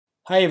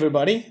Hi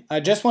everybody, I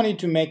just wanted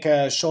to make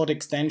a short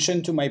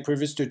extension to my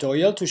previous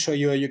tutorial to show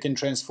you how you can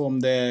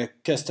transform the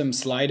custom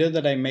slider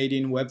that I made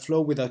in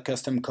Webflow with a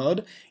custom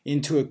code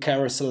into a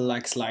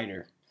carousel-like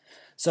slider.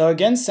 So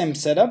again, same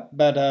setup,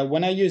 but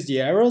when I use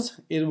the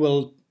arrows, it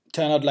will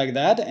turn out like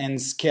that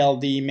and scale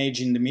the image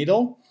in the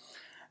middle.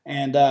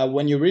 And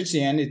when you reach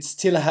the end, it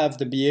still have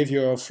the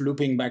behavior of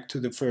looping back to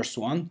the first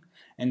one,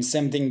 and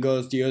same thing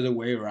goes the other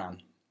way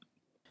around.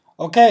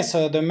 Okay,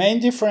 so the main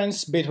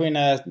difference between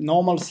a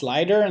normal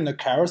slider and a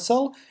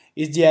carousel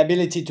is the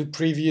ability to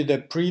preview the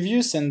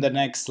previous and the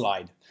next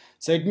slide.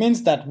 So it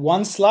means that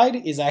one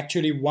slide is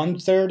actually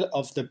 1/3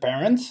 of the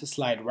parent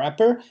slide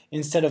wrapper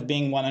instead of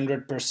being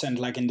 100%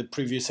 like in the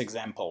previous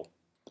example.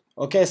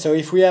 Okay, so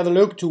if we have a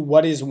look to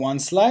what is one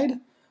slide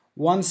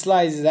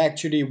is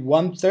actually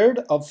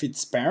 1/3 of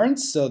its parent,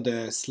 so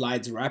the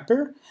slide's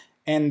wrapper.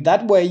 And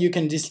that way you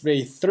can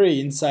display 3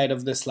 inside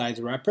of the slide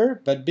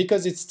wrapper, but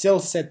because it's still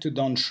set to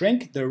don't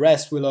shrink, the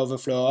rest will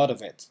overflow out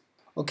of it.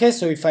 Okay,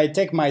 so if I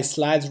take my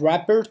slides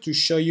wrapper to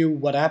show you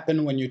what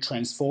happened when you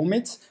transform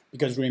it,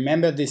 because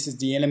remember this is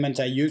the element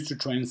I use to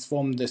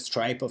transform the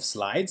stripe of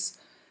slides,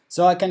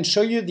 so I can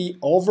show you the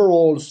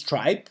overall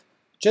stripe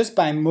just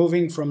by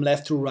moving from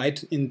left to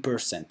right in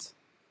 %.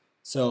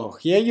 So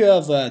here you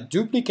have a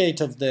duplicate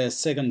of the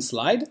second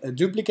slide, a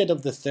duplicate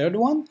of the third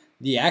one,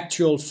 the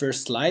actual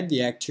first slide,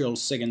 the actual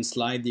second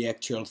slide, the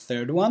actual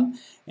third one,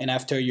 and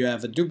after you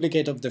have a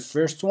duplicate of the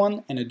first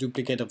one and a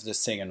duplicate of the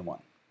second one.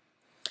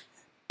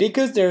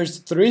 Because there's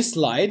 3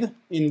 slides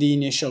in the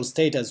initial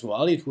state as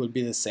well, it will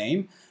be the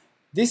same.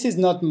 This is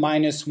not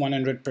minus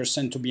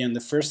 100% to be on the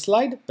first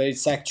slide, but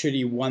it's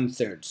actually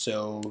 1/3,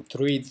 so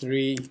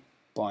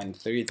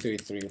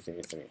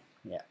 33.33333,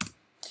 yeah.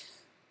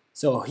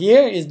 So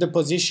here is the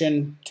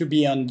position to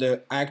be on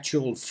the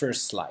actual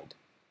first slide.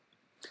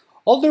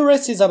 All the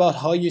rest is about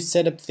how you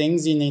set up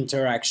things in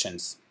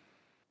interactions.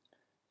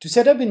 To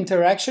set up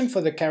interaction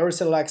for the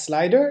carousel-like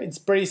slider, it's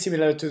pretty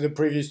similar to the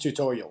previous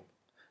tutorial.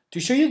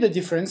 To show you the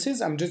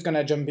differences, I'm just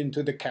gonna jump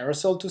into the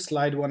carousel to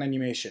slide one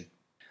animation.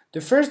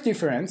 The first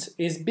difference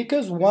is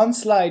because one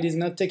slide is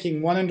not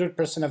taking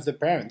 100% of the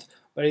parent,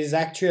 but is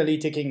actually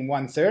taking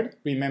 1/3,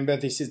 remember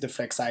this is the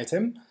flex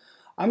item,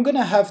 I'm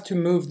gonna have to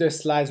move the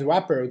slide's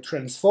wrapper,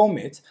 transform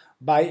it,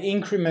 by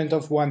increment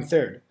of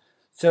 1/3.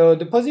 So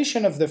the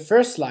position of the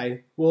first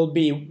slide will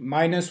be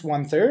minus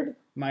 1/3,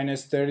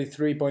 minus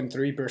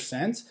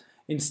 33.3%,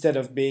 instead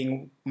of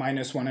being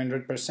minus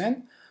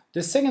 100%.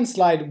 The second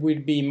slide will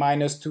be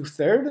minus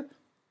 2/3,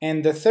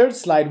 and the third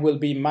slide will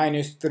be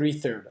minus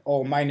 3/3,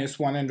 or minus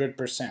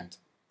 100%.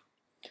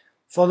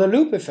 For the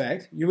loop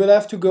effect, you will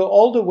have to go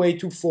all the way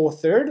to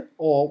 4/3,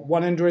 or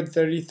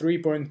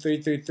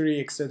 133.333,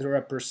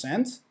 etc.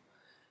 %.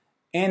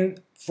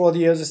 And for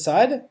the other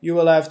side, you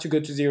will have to go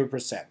to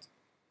 0%.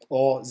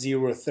 Or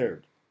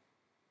 0/3.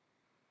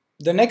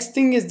 The next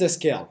thing is the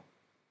scale.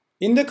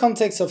 In the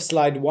context of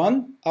slide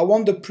 1, I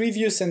want the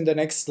previous and the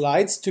next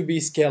slides to be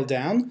scaled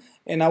down,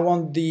 and I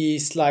want the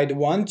slide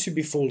 1 to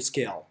be full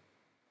scale.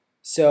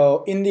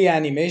 So in the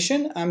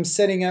animation, I'm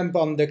setting up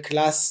on the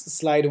class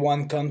slide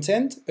 1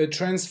 content a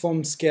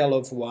transform scale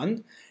of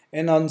 1,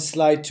 and on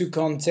slide 2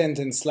 content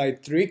and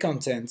slide 3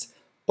 content,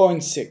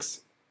 0.6.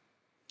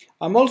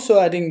 I'm also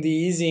adding the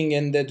easing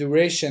and the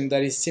duration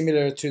that is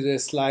similar to the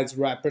slides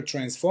wrapper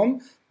transform,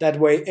 that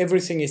way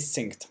everything is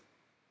synced.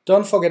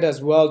 Don't forget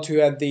as well to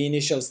add the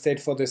initial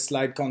state for the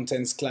slide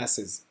contents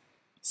classes.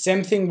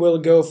 Same thing will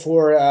go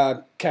for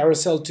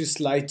carousel to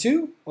slide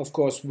 2, of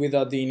course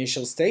without the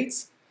initial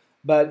states,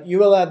 but you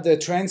will have the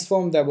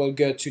transform that will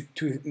go to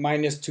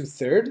minus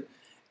 2/3,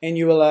 and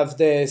you will have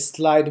the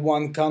slide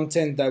 1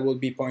 content that will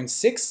be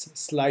 0.6,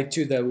 slide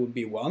 2 that will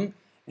be 1,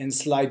 and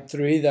slide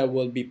 3 that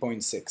will be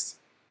 0.6.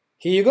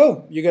 Here you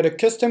go, you got a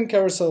custom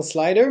carousel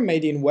slider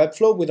made in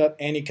Webflow without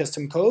any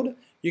custom code.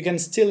 You can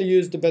still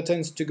use the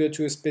buttons to go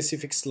to a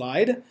specific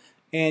slide,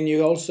 and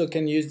you also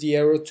can use the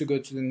arrow to go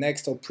to the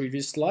next or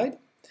previous slide.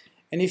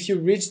 And if you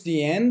reach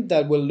the end,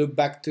 that will loop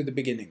back to the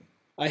beginning.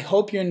 I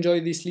hope you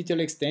enjoyed this little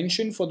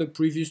extension for the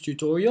previous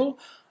tutorial.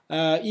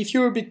 If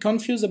you're a bit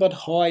confused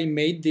about how I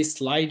made this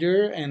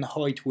slider and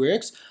how it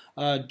works,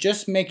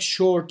 just make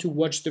sure to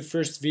watch the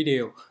first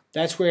video.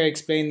 That's where I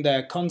explain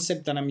the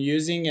concept that I'm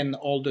using and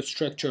all the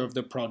structure of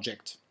the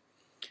project.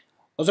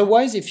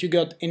 Otherwise, if you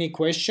got any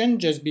question,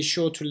 just be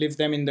sure to leave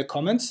them in the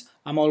comments.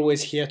 I'm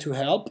always here to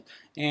help.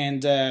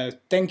 And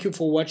thank you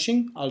for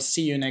watching. I'll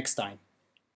see you next time.